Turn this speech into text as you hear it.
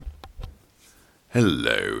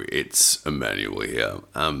Hello, it's Emmanuel here.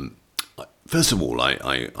 First of all,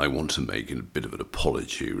 I want to make a bit of an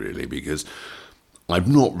apology, really, because I've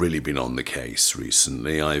not really been on the case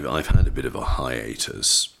recently. I've had a bit of a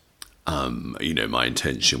hiatus. My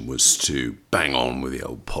intention was to bang on with the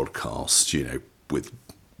old podcast, with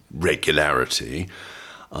regularity.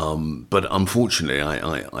 But unfortunately,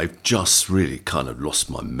 I've just really kind of lost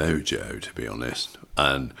my mojo, to be honest.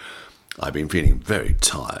 And I've been feeling very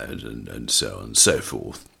tired and so on and so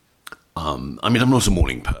forth. I'm not a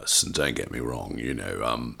morning person, don't get me wrong.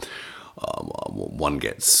 One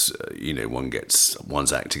gets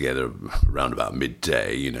one's act together around about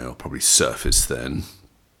midday. I'll probably surface then.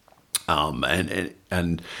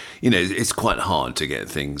 It's quite hard to get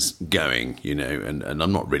things going, and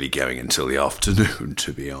I'm not really going until the afternoon,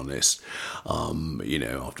 to be honest,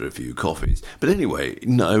 after a few coffees. But anyway,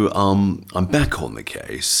 no, I'm back on the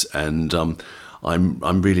case, and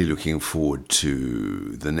I'm really looking forward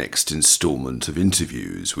to the next instalment of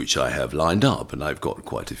interviews, which I have lined up, and I've got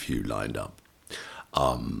quite a few lined up.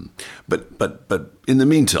 But in the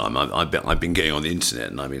meantime, I've been going on the internet,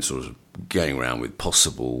 and I've been sort of going around with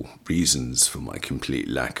possible reasons for my complete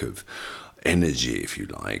lack of energy, if you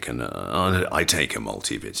like. And I take a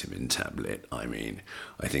multivitamin tablet. I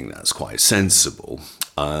think that's quite sensible.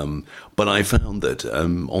 But I found that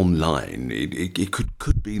online it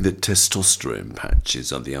could be that testosterone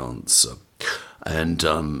patches are the answer. And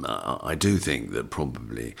I do think that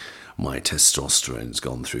probably my testosterone's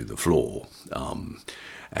gone through the floor.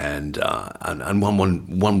 And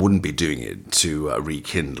one wouldn't be doing it to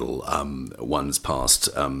rekindle one's past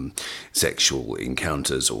sexual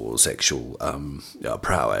encounters or sexual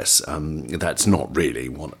prowess. That's not really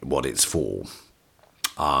what it's for.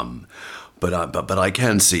 But I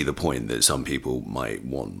can see the point that some people might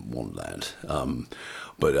want that.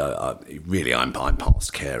 But really, I'm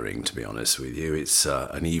past caring, to be honest with you. It's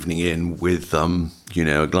an evening in with,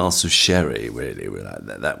 a glass of sherry, really.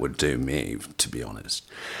 That would do me, to be honest.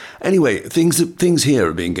 Anyway, things here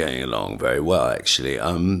have been going along very well, actually.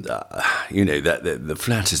 The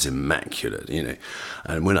flat is immaculate,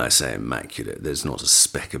 And when I say immaculate, there's not a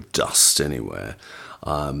speck of dust anywhere.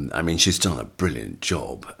 She's done a brilliant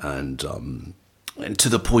job, and to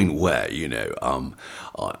the point where,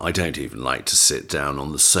 I don't even like to sit down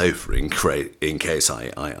on the sofa in case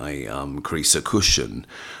I crease a cushion.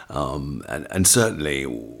 And certainly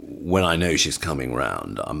when I know she's coming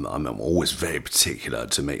round, I'm always very particular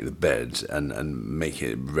to make the bed and make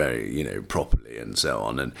it very, properly and so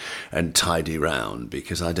on and tidy round,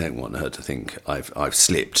 because I don't want her to think I've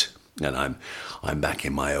slipped and I'm back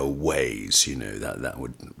in my old ways, that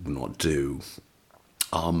would not do.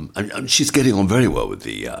 And she's getting on very well with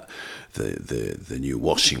the new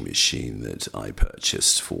washing machine that I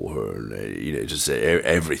purchased for her, and just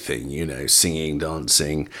everything, singing,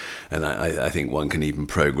 dancing, and I think one can even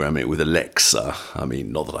program it with Alexa.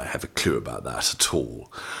 Not that I have a clue about that at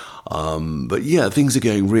all, but yeah, things are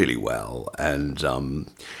going really well, and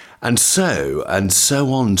so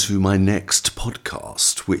on to my next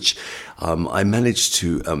podcast, which I managed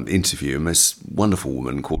to interview a most wonderful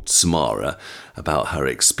woman called Cimara about her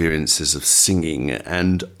experiences of singing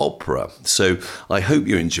and opera. So I hope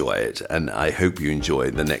you enjoy it, and I hope you enjoy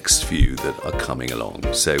the next few that are coming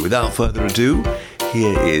along. So without further ado,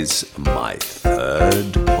 here is my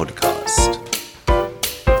third podcast.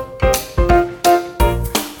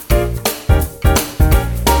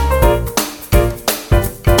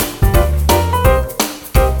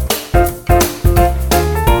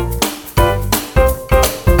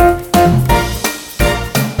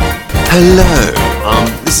 Hello,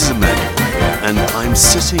 this is Emmanuel here, and I'm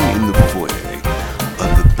sitting in the foyer of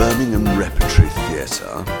the Birmingham Repertory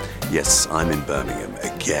Theatre. Yes, I'm in Birmingham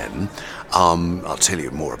again. I'll tell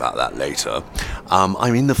you more about that later.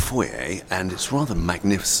 I'm in the foyer, and it's rather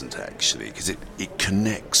magnificent, actually, because it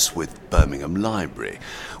connects with Birmingham Library,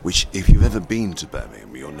 which, if you've ever been to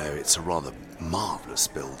Birmingham, you'll know it's a rather marvellous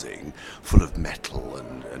building full of metal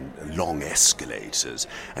and long escalators,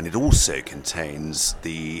 and it also contains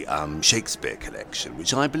the Shakespeare collection,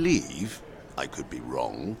 which I believe, I could be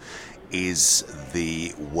wrong, is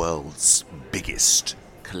the world's biggest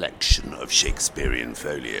collection of Shakespearean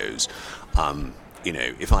folios.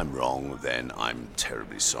 If I'm wrong, then I'm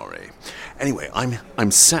terribly sorry. Anyway,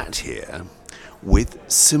 I'm sat here with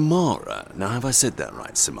Cimara. Now, have I said that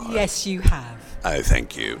right, Cimara? Yes, you have. Oh,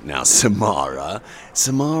 thank you. Now, Cimara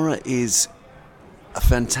is a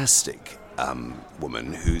fantastic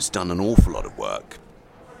woman who's done an awful lot of work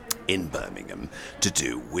in Birmingham to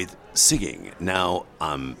do with singing. Now,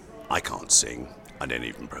 I can't sing. I don't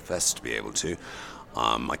even profess to be able to.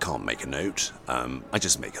 I can't make a note. I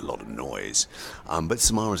just make a lot of noise. But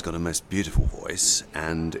Cimara's got a most beautiful voice,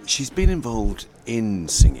 and she's been involved in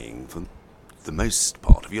singing for the most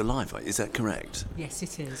part of your life. Is that correct? Yes,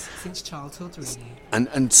 it is. Since childhood, really.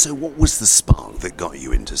 And so what was the spark that got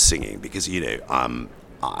you into singing? Because,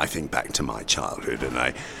 I think back to my childhood, and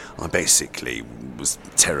I basically was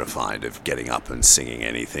terrified of getting up and singing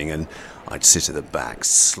anything, and I'd sit at the back,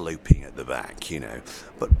 sloping at the back,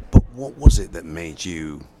 But what was it that made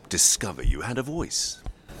you discover you had a voice?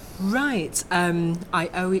 Right. I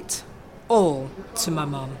owe it all to my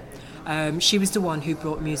mum. She was the one who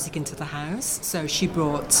brought music into the house. So she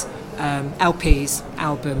brought LPs,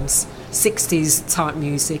 albums, 60s type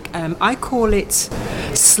music. I call it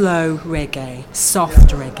slow reggae, soft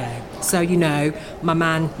reggae. So, my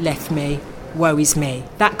man left me, woe is me,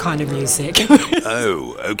 that kind of music.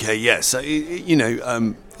 Oh, okay, yes. So,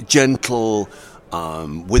 gentle,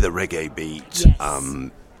 with a reggae beat.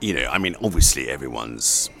 Yes. Obviously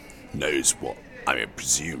I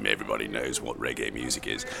presume everybody knows what reggae music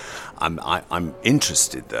is. I'm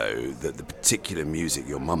interested, though, that the particular music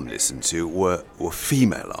your mum listened to were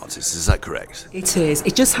female artists. Is that correct? It is.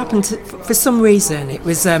 It just happened for some reason, it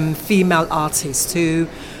was female artists who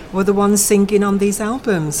were the ones singing on these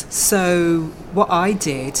albums. So what I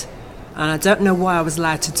did, and I don't know why I was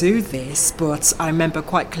allowed to do this, but I remember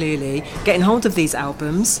quite clearly getting hold of these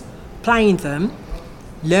albums, playing them,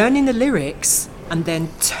 learning the lyrics, and then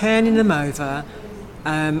turning them over,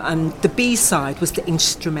 and the B-side was the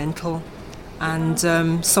instrumental, and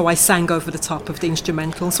so I sang over the top of the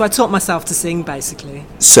instrumental. So I taught myself to sing, basically.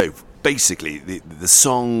 So basically, the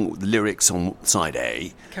song, the lyrics on side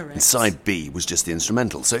A, Correct. And side B was just the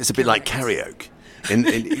instrumental. So it's a bit like karaoke. And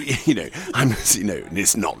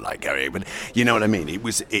it's not like karaoke, but you know what I mean.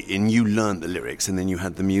 And you learned the lyrics, and then you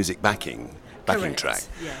had the music backing Correct. track.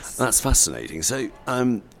 Yes. That's fascinating. So,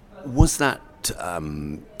 was that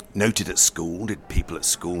noted at school? Did people at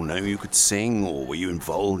school know you could sing, or were you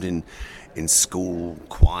involved in school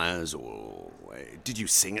choirs, or did you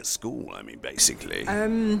sing at school? Basically.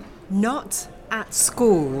 Not at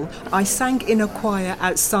school. I sang in a choir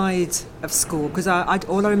outside of school because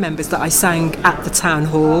all I remember is that I sang at the town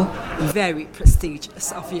hall. Very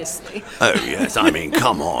prestigious, obviously. Oh yes,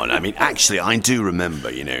 come on. Actually, I do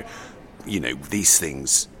remember. These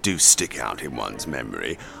things do stick out in one's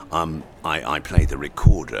memory. I played the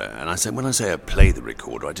recorder, and when I say I played the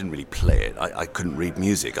recorder, I didn't really play it. I couldn't read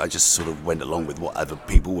music. I just sort of went along with what other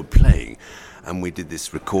people were playing. And we did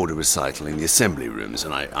this recorder recital in the assembly rooms,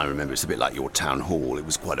 and I remember it's a bit like your town hall. It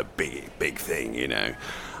was quite a big thing,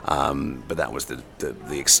 But that was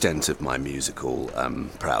the extent of my musical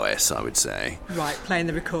prowess, I would say. Right, playing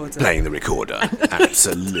the recorder. Playing the recorder,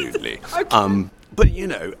 absolutely. Okay. But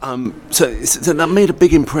so that made a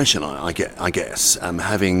big impression, I guess,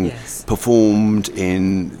 having Yes. performed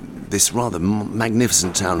in this rather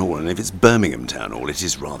magnificent town hall. And if it's Birmingham Town Hall, it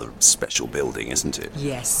is rather a special building, isn't it?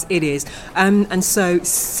 Yes, it is. And so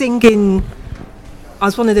singing, I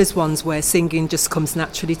was one of those ones where singing just comes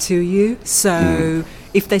naturally to you. So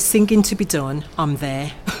if there's singing to be done, I'm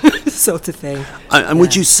there, sort of thing. And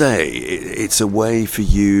would you say it's a way for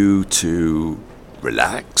you to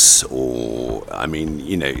relax, or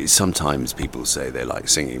sometimes people say they like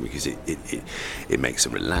singing because it makes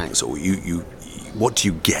them relax, or you what do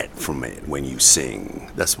you get from it when you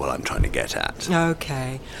sing? That's what I'm trying to get at.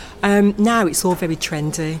 Okay. Now it's all very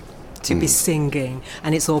trendy to be singing,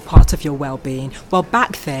 and it's all part of your well-being. Well,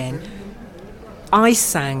 back then I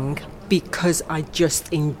sang because I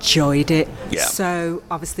just enjoyed it. Yeah. So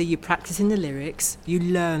obviously you're practicing the lyrics, you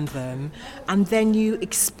learn them, and then you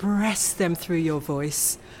express them through your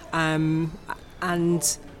voice, and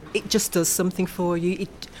it just does something for you.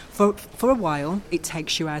 For a while, it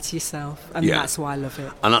takes you out of yourself, and that's why I love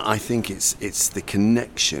it. And I think it's the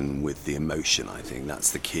connection with the emotion. I think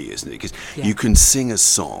that's the key, isn't it? Because you can sing a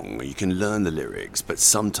song, you can learn the lyrics, but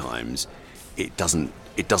sometimes it doesn't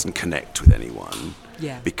connect with anyone.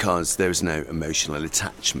 Yeah. Because there's no emotional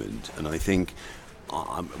attachment. And I think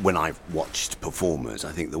when I've watched performers,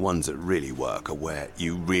 I think the ones that really work are where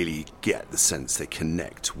you really get the sense they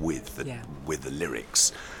connect with the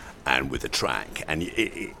lyrics and with the track, and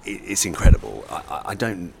it's incredible. I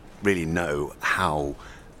don't really know how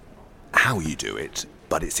you do it,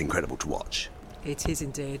 but it's incredible to watch. It is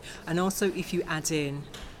indeed. And also if you add in,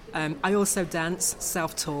 I also dance,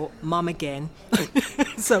 self-taught, mum again.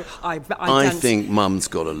 So I dance. think mum's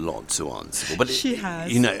got a lot to answer for. But she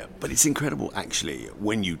has. But it's incredible, actually,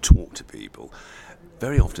 when you talk to people.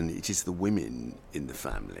 Very often it is the women in the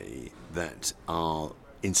family that are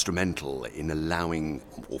instrumental in allowing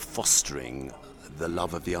or fostering the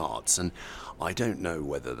love of the arts, and I don't know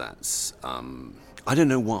whether that's I don't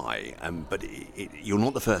know why, but you're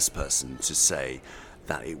not the first person to say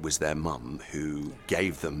that it was their mum who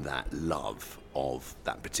gave them that love of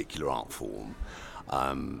that particular art form.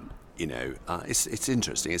 It's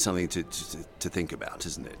interesting. It's something to think about,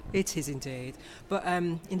 isn't it? It is indeed. But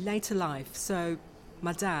in later life, so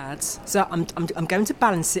my dad, so I'm going to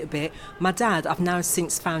balance it a bit. My dad, I've now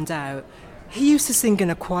since found out, he used to sing in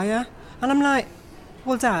a choir. And I'm like,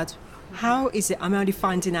 well, Dad, how is it I'm only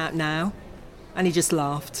finding out now? And he just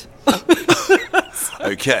laughed.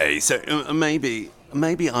 Okay, so maybe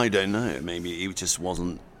I don't know. Maybe it just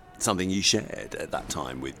wasn't something you shared at that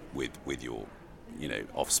time with your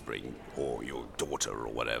offspring or your daughter or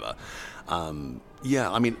whatever. I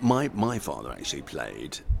mean, my father actually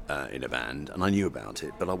played in a band, and I knew about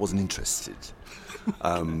it, but I wasn't interested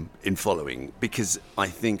in following, because I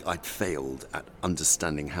think I'd failed at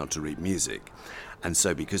understanding how to read music. And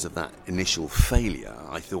so because of that initial failure,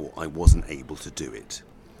 I thought I wasn't able to do it.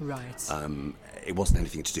 Right. It wasn't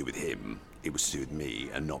anything to do with him. It was to do with me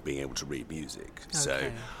and not being able to read music. Okay.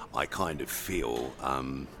 So I kind of feel,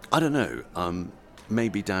 I don't know,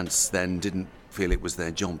 maybe dads then didn't feel it was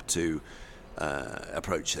their job to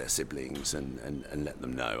approach their siblings and let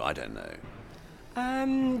them know. I don't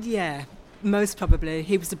know. Yeah, most probably.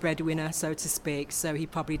 He was the breadwinner, so to speak, so he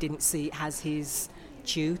probably didn't see it as his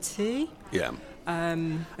duty. Yeah.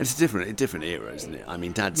 It's a different era, isn't it? I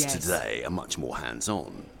mean, dads today are much more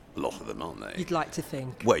hands-on. A lot of them, aren't they? You'd like to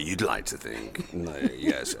think. Well, you'd like to think. No,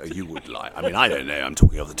 yes, you would like. I mean, I don't know. I'm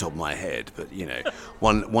talking off the top of my head, but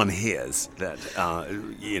one hears that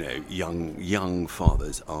young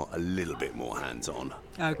fathers are a little bit more hands-on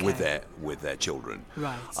with their children.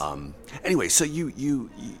 Right. Anyway, so you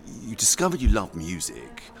discovered you love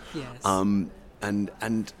music. Yes.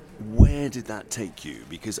 And where did that take you?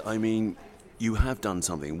 Because I mean, you have done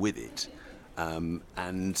something with it,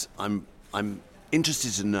 and I'm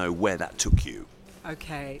interested to know where that took you.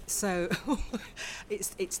 Okay, so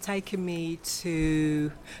it's taken me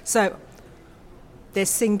to... So there's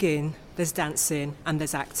singing, there's dancing, and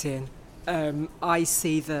there's acting. I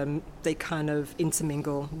see them, they kind of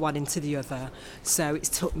intermingle one into the other. So it's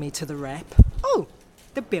took me to the rep. Oh,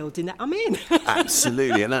 the building that I'm in.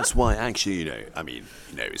 Absolutely, and that's why actually,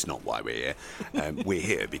 it's not why we're here. We're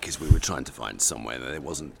here because we were trying to find somewhere that there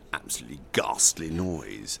wasn't absolutely ghastly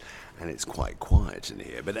noise, and it's quite quiet in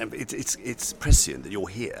here. But it's prescient that you're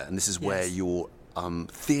here, and this is where your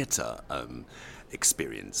theatre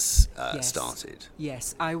experience started.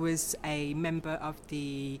 Yes, I was a member of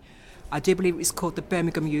I do believe it was called the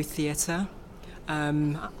Birmingham Youth Theatre.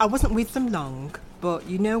 I wasn't with them long, but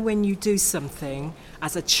when you do something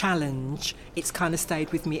as a challenge, it's kind of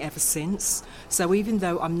stayed with me ever since. So even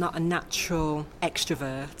though I'm not a natural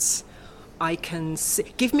extrovert, I can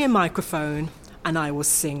give me a microphone and I will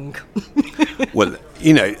sing. Well,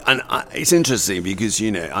 and it's interesting because,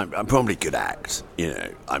 I probably could act,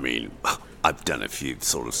 I mean, I've done a few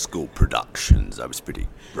sort of school productions. I was pretty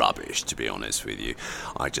rubbish, to be honest with you.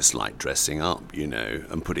 I just liked dressing up,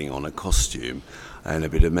 and putting on a costume and a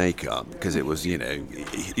bit of makeup, because it was,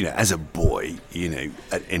 as a boy,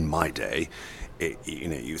 in my day,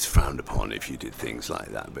 it was frowned upon if you did things like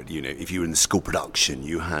that. But, if you were in the school production,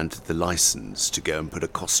 you had the license to go and put a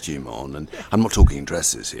costume on. And I'm not talking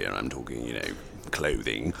dresses here. I'm talking,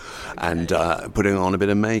 clothing and putting on a bit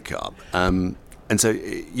of makeup. And so,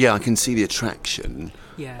 I can see the attraction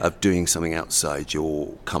of doing something outside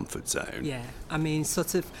your comfort zone. Yeah, I mean,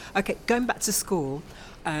 sort of, okay, going back to school,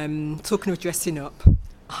 talking of dressing up,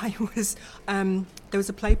 there was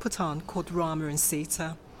a play put on called Rama and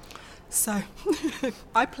Sita. So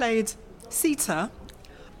I played Sita,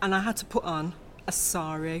 and I had to put on a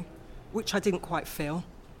sari, which I didn't quite feel.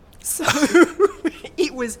 So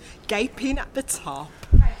it was gaping at the top.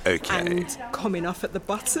 Okay. And coming off at the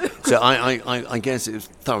bottom. So I guess it was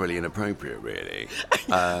thoroughly inappropriate, really.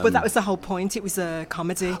 But that was the whole point. It was a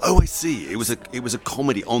comedy. Oh, I see. It was a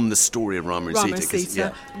comedy on the story of Rama and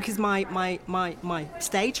Sita. Because my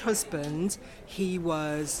stage husband, he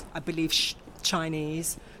was, I believe,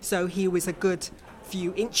 Chinese, so he was a good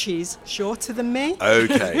few inches shorter than me.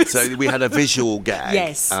 Okay, so we had a visual gag.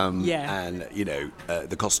 Yes, and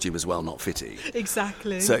the costume as well not fitting.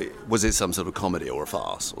 Exactly. So was it some sort of comedy or a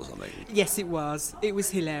farce or something? Yes, it was. It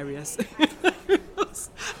was hilarious.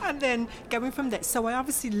 And then going from there, so I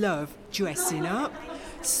obviously love dressing up.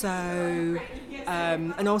 So,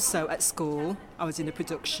 and also at school, I was in a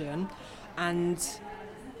production, and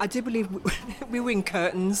I do believe we were in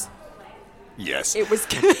curtains. Yes. It was.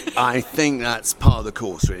 I think that's part of the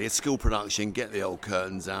course, really. It's school production, get the old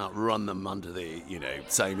curtains out, run them under the,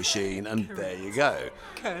 sewing machine, and there you go.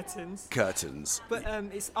 Curtains. But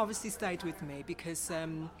it's obviously stayed with me because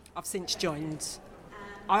I've since joined.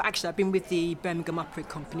 I've been with the Birmingham Opera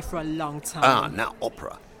Company for a long time. Now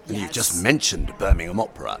opera. And Yes. you've just mentioned Birmingham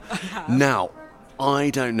Opera. Now, I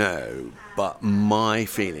don't know, but my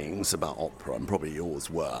feelings about opera, and probably yours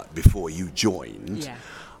were, before you joined,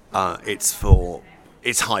 it's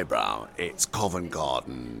highbrow, it's Covent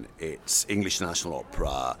Garden, it's English National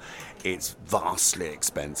Opera, it's vastly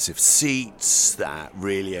expensive seats that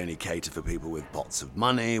really only cater for people with pots of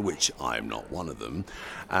money, which I'm not one of them.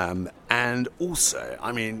 And also,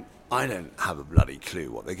 I don't have a bloody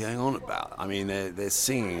clue what they're going on about. They're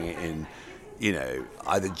singing in,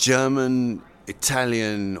 either German,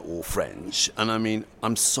 Italian or French. And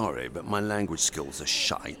I'm sorry, but my language skills are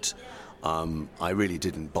shite. I really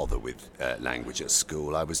didn't bother with language at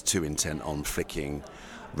school. I was too intent on flicking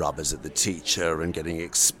rubbers at the teacher and getting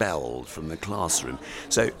expelled from the classroom.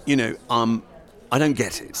 So, I don't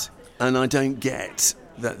get it. And I don't get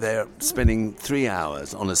that they're spending 3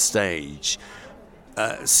 hours on a stage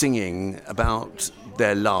singing about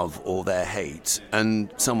their love or their hate, and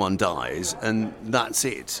someone dies, and that's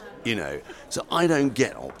it, So I don't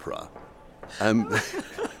get opera.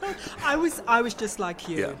 I was just like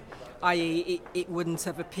you. Yeah. I.e., it wouldn't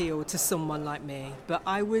have appealed to someone like me. But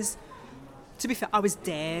I was, to be fair, I was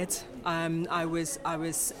dared. I was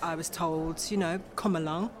told, come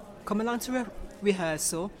along to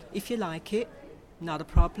rehearsal. If you like it, not a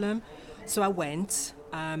problem. So I went.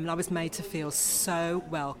 I was made to feel so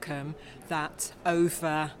welcome that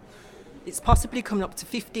it's possibly coming up to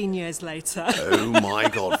 15 years later. Oh my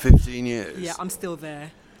God, 15 years. Yeah, I'm still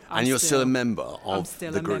there. And you're still a member of the group? I'm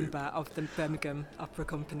still a member of the Birmingham Opera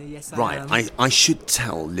Company, yes, I am. Right, I should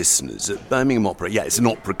tell listeners that Birmingham Opera, it's an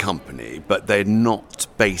opera company, but they're not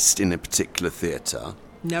based in a particular theatre.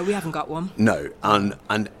 No, we haven't got one. No, and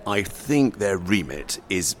I think their remit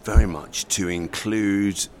is very much to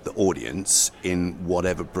include the audience in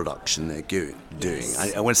whatever production they're doing.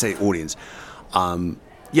 Yes. I want to say audience.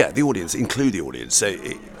 The audience, include the audience. So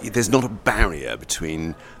there's not a barrier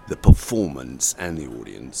between the performance and the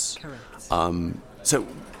audience. Correct.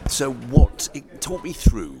 Talk me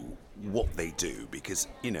through what they do, because,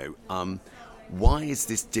 why is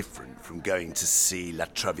this different from going to see La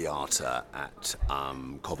Traviata at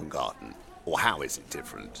Covent Garden? Or how is it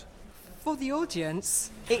different? For the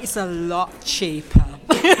audience, it is a lot cheaper.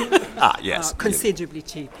 Yes. Considerably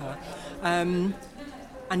cheaper.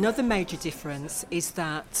 Another major difference is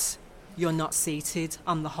that you're not seated.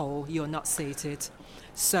 On the whole, you're not seated.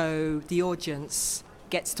 So the audience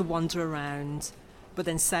gets to wander around, but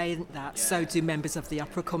then saying that, so do members of the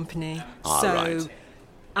opera company. Right.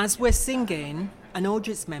 As we're singing, an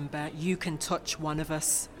audience member, you can touch one of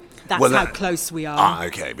us. That's how close we are.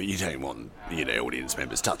 Okay, but you don't want, audience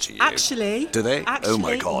members touching you. Actually. Do they? Oh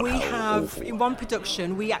my God, we how have, awful. in one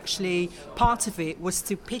production, part of it was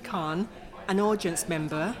to pick on an audience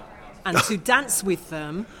member and to dance with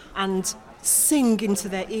them and sing into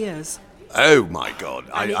their ears. Oh my God!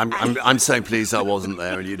 I'm so pleased I wasn't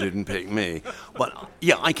there and you didn't pick me. But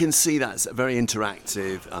I can see that's very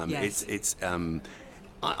interactive. Yes.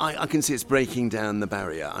 I can see it's breaking down the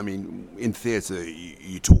barrier. In theatre,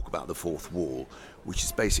 you talk about the fourth wall, which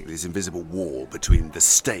is basically this invisible wall between the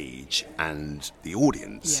stage and the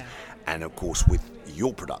audience. Yeah. And of course, with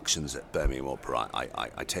your productions at Birmingham Opera,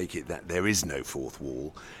 I take it that there is no fourth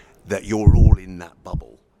wall, that you're all in that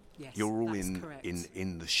bubble. Yes, you're all that's in correct.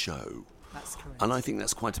 in the show. That's correct. And I think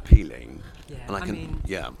that's quite appealing.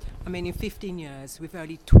 Yeah. And in 15 years, we've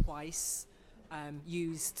only twice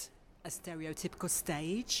used a stereotypical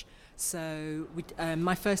stage. So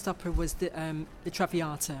my first opera was the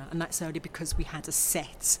Traviata, and that's only because we had a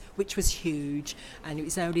set which was huge, and it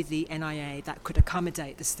was only the NIA that could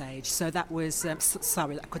accommodate the stage. So that was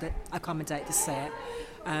that could accommodate the set.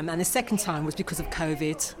 And the second time was because of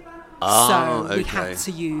COVID. We had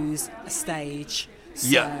to use a stage.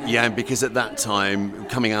 So because at that time,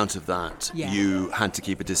 coming out of that, you had to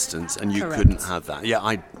keep a distance, and you Correct. couldn't have that.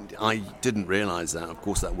 I didn't realise that. Of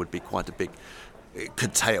course, that would be quite a big, it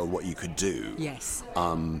curtail what you could do. Yes.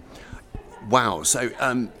 Wow. So,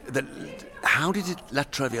 how did La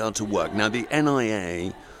Traviata work? Now, the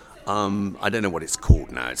NIA, I don't know what it's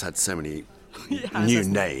called now. It's had so many new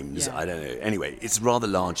names. Yeah. I don't know. Anyway, it's a rather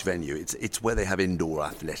large venue. It's where they have indoor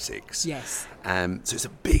athletics. Yes. So it's a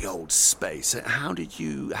big old space. So how did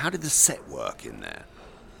the set work in there?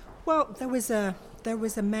 Well, there was a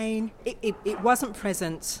main. It wasn't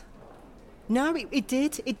present. No, it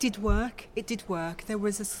did. It did work. There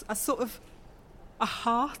was a sort of a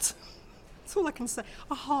heart. That's all I can say.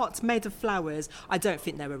 A heart made of flowers. I don't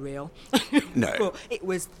think they were real. No. But it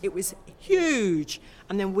was huge.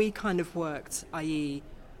 And then we kind of worked, i.e.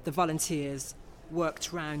 the volunteers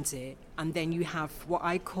worked around it. And then you have what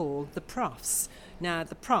I call the profs. Now,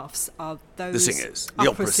 the profs are those the singers, the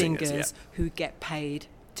opera singers, who get paid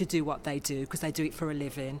to do what they do because they do it for a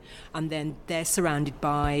living. And then they're surrounded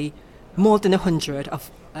by more than 100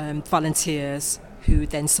 of volunteers who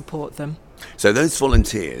then support them. So those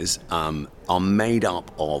volunteers are made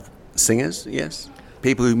up of singers, yes?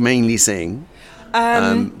 People who mainly sing,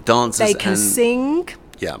 dancers. They can sing,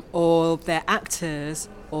 yeah, or they're actors,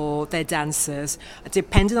 or they're dancers.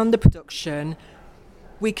 Depending on the production,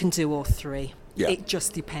 we can do all three. Yeah. It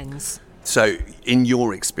just depends. So, in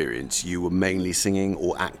your experience, you were mainly singing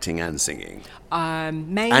or acting and singing?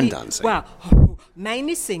 Mainly, and dancing? Well,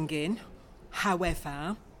 mainly singing.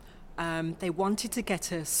 However, they wanted to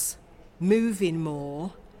get us moving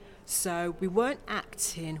more. So we weren't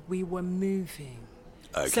acting, we were moving.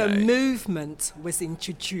 Okay. So movement was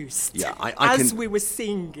introduced we were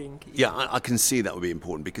singing. Yeah, I can see that would be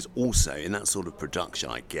important because also in that sort of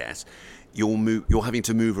production, I guess, you're having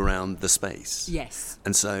to move around the space. Yes.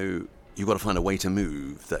 And so you've got to find a way to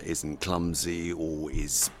move that isn't clumsy or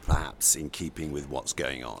is perhaps in keeping with what's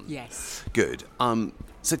going on. Yes. Good.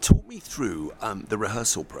 So talk me through the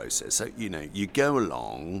rehearsal process. So, you go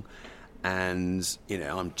along and,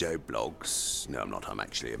 I'm Joe Bloggs. No, I'm not. I'm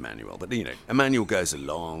actually Emmanuel. But, Emmanuel goes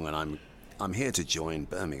along and I'm here to join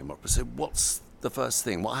Birmingham Opera. So what's the first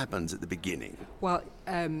thing? What happens at the beginning? Well,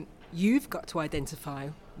 you've got to identify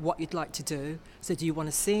what you'd like to do. So do you want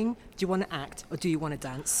to sing, do you want to act, or do you want to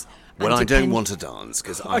dance? Well, I don't want to dance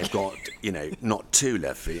because I've got, not 2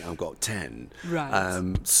 left feet, I've got 10.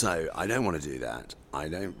 Right. So I don't want to do that. I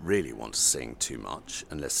don't really want to sing too much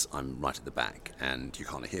unless I'm right at the back and you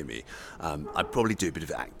can't hear me. I'd probably do a bit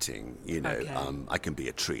of acting, Okay. I can be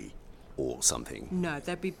a tree or something. No,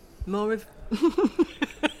 there'd be more of...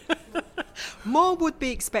 More would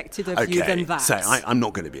be expected of you than that. So I'm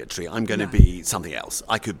not going to be a tree. I'm going to be something else.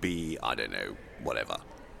 I could be, I don't know, whatever.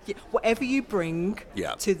 Yeah, whatever you bring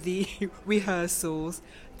Yeah. to the rehearsals,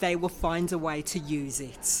 they will find a way to use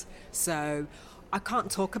it. So I can't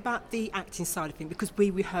talk about the acting side of things because we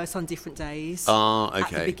rehearse on different days at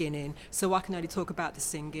the beginning. So I can only talk about the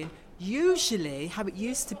singing. Usually, how it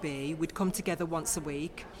used to be, we'd come together once a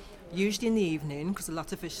week, usually in the evening because a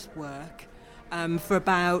lot of us work. For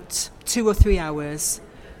about 2 or 3 hours,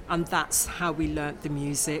 and that's how we learnt the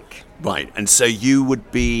music. Right, and so you would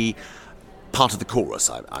be part of the chorus,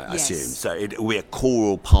 I Yes. assume. So it would be a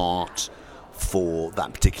choral part for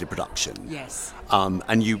that particular production. Yes.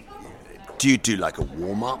 And do you do like a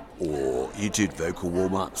warm-up or you do vocal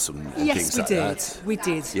warm-ups and Yes, things we like did. that? We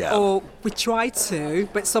did. Yeah. Or we tried to,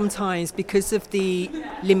 but sometimes because of the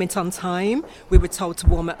limit on time, we were told to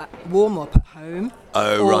warm up at home.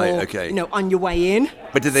 Oh, or, right, okay. On your way in.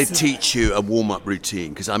 But did they teach you a warm-up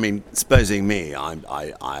routine? Because, supposing me, I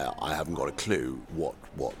haven't got a clue what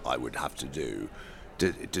I would have to do.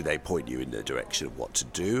 Do they point you in the direction of what to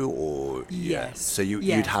do? Or Yes. So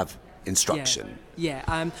you'd have instruction.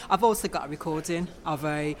 Yeah. I've also got a recording of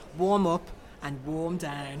a warm up and warm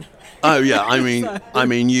down. Oh yeah,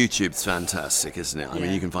 YouTube's fantastic, isn't it?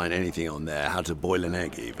 Yeah. You can find anything on there. How to boil an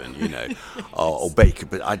egg, even, or bake.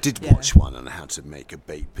 But I did watch one on how to make a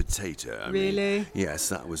baked potato. Really? Yes,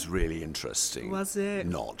 that was really interesting. Was it?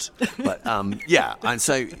 Not, but yeah. And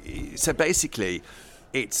so basically,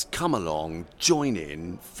 it's come along, join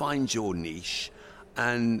in, find your niche.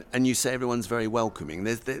 And you say everyone's very welcoming.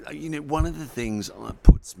 There's one of the things that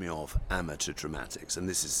puts me off amateur dramatics, and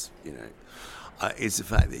this is is the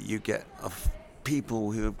fact that you get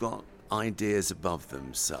people who have got ideas above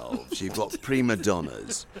themselves. You've got prima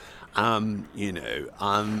donnas. There's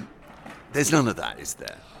none of that, is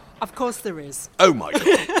there? Of course there is. Oh my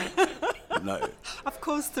God! No. Of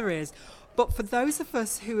course there is. But for those of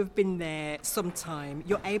us who have been there some time,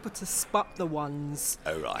 you're able to spot the ones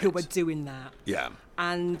who are doing that. Yeah.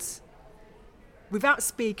 And without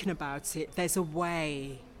speaking about it, there's a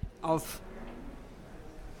way of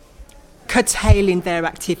curtailing their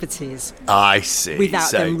activities. I see.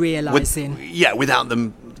 Without them realising. Without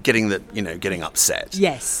them getting upset.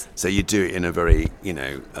 Yes. So you do it in a very,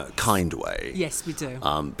 kind way. Yes, we do.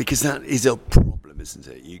 Because that is a problem, isn't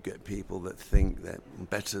it? You get people that think they're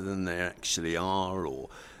better than they actually are, or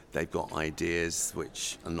they've got ideas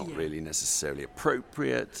which are not really necessarily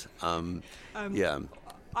appropriate. Yeah.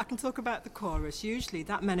 I can talk about the chorus. Usually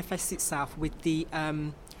that manifests itself with the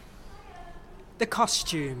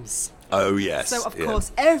costumes. Oh, yes. So, of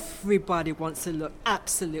course, everybody wants to look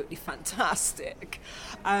absolutely fantastic.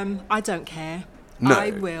 I don't care. No.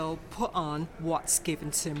 I will put on what's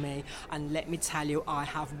given to me, and let me tell you, I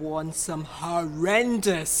have worn some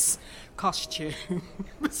horrendous costumes.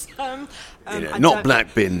 Not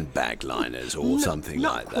black bin bag liners or something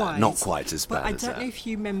like that. Not quite as bad but as I don't know if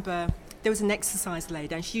you remember, there was an exercise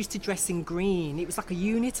lady, and she used to dress in green. It was like a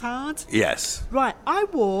unitard. Yes. Right, I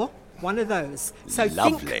wore one of those. So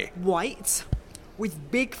Lovely. think white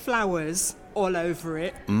with big flowers all over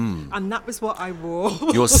it, and that was what I wore.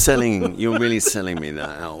 You're really selling me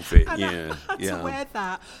that outfit. And Yeah, I had yeah. to wear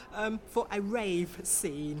that for a rave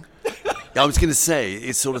scene. I was going to say,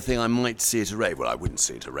 it's sort of thing I might see at a rave. Well, I wouldn't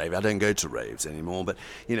see it at a rave. I don't go to raves anymore. But,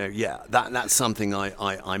 that's something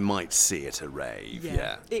I might see at a rave.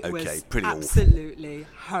 Yeah. It okay, was pretty absolutely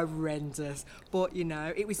horrendous. But,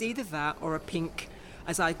 it was either that or a pink,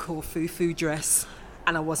 as I call foo-foo dress.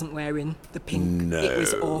 And I wasn't wearing the pink. No, it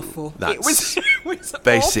was awful. It was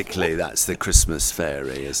basically awful. That's the Christmas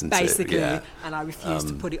fairy, isn't Basically, it? Yeah. and I refused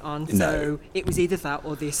to put it on. no. So it was either that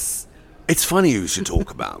or this. It's funny you should talk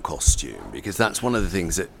about costume, because that's one of the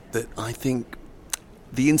things that I think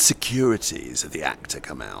the insecurities of the actor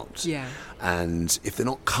come out. Yeah. And if they're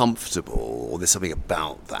not comfortable, or there's something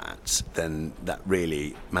about that, then that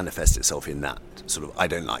really manifests itself in that sort of, I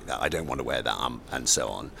don't like that, I don't want to wear that, and so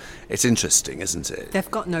on. It's interesting, isn't it?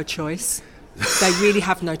 They've got no choice. They really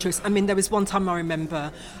have no choice. I mean, there was one time I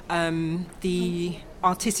remember the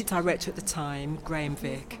artistic director at the time, Graham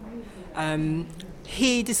Vick,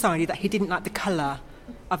 he decided that he didn't like the colour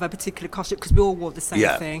of a particular costume, because we all wore the same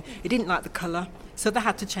thing. He didn't like the colour, so they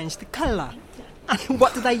had to change the colour. And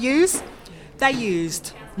what did they use? They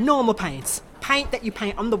used normal paint that you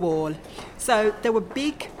paint on the wall. So there were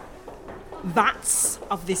big vats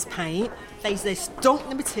of this paint. They stunk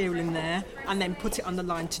the material in there and then put it on the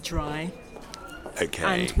line to dry. Okay.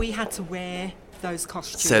 And we had to wear those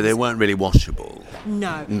costumes. So they weren't really washable?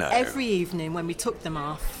 No. No. Every evening when we took them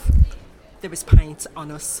off, there was paint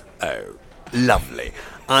on us. Oh, lovely.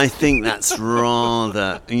 I think that's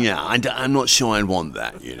rather... Yeah, I'm not sure I'd want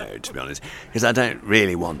that, to be honest, because I don't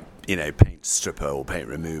really want, paint stripper or paint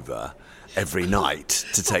remover every night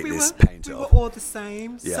to take this paint off. We were all the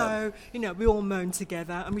same, Yeah. so, we all moaned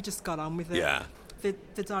together and we just got on with it. Yeah.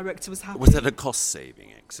 The director was happy. Was that a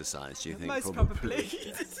cost-saving exercise, do you think? Most probably.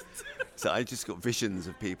 So I just got visions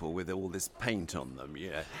of people with all this paint on them,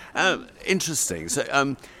 interesting.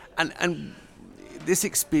 So, and this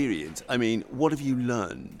experience, I mean, what have you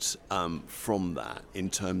learned from that in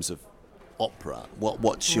terms of opera?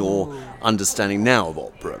 What's your understanding now of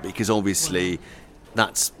opera? Because obviously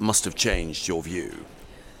that must have changed your view.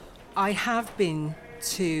 I have been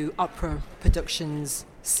to opera productions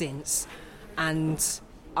since, and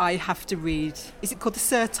I have to read, is it called the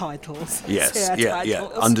surtitles? Yes,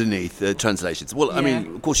 Surtitles. underneath the translations. Well, I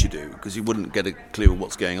mean, of course you do, because you wouldn't get a clue of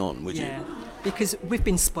what's going on, would you? Because we've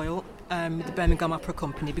been spoilt with the Birmingham Opera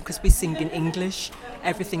Company, because we sing in English.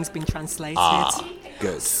 Everything's been translated.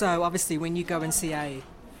 Good. So obviously when you go and see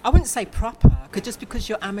I wouldn't say proper, because just because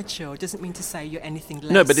you're amateur doesn't mean to say you're anything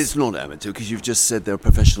less. No, but it's not amateur, because you've just said they're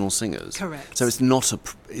professional singers. Correct. So it's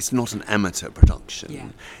not an amateur production. Yeah.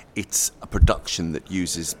 It's a production that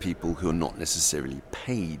uses people who are not necessarily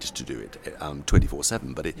paid to do it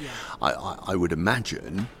 24/7. But I would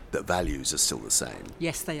imagine that values are still the same.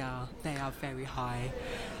 Yes, they are. They are very high.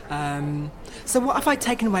 So what have I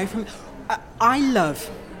taken away from it?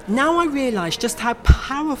 Now I realise just how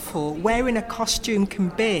powerful wearing a costume can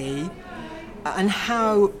be, and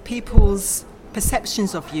how people's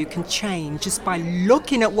perceptions of you can change just by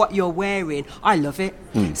looking at what you're wearing. I love it.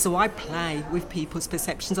 So I play with people's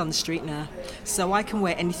perceptions on the street now. So I can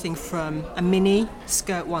wear anything from a mini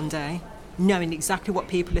skirt one day, knowing exactly what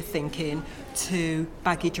people are thinking, to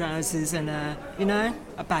baggy trousers and a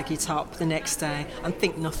baggy top the next day, and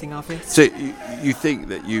think nothing of it. So you think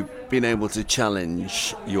that you've been able to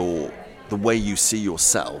challenge the way you see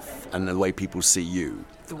yourself and the way people see you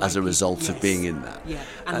as a result of being in that? Yeah,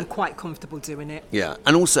 and I'm quite comfortable doing it. Yeah,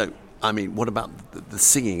 and also, I mean, what about the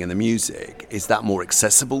singing and the music? Is that more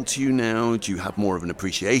accessible to you now? Do you have more of an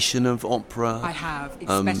appreciation of opera? I have,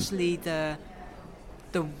 especially the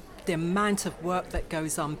amount of work that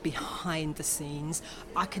goes on behind the scenes.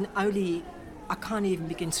 I can't even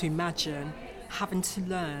begin to imagine having to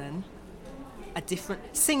learn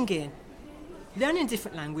learning a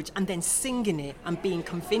different language and then singing it and being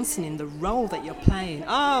convincing in the role that you're playing.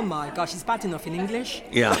 Oh my gosh, it's bad enough in English.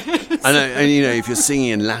 Yeah, and if you're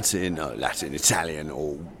singing in Latin, Italian,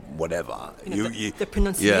 or whatever, the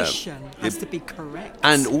pronunciation has to be correct,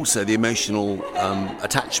 and also the emotional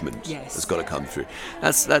attachment has got to come through.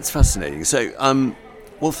 That's fascinating. So,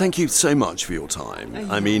 well, thank you so much for your time.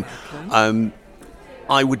 I mean,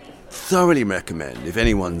 I would thoroughly recommend, if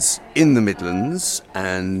anyone's in the Midlands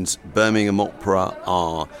and Birmingham Opera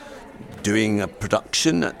are doing a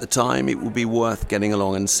production at the time, it will be worth getting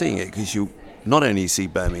along and seeing it, because you'll not only see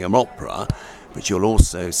Birmingham Opera, but you'll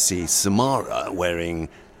also see Cimara wearing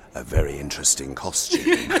a very interesting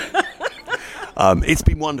costume. It's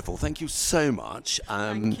been wonderful. Thank you so much.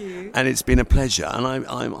 Thank you. And it's been a pleasure. And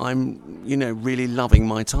I'm really loving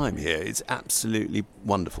my time here. It's absolutely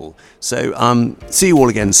wonderful. So see you all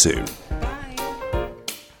again soon.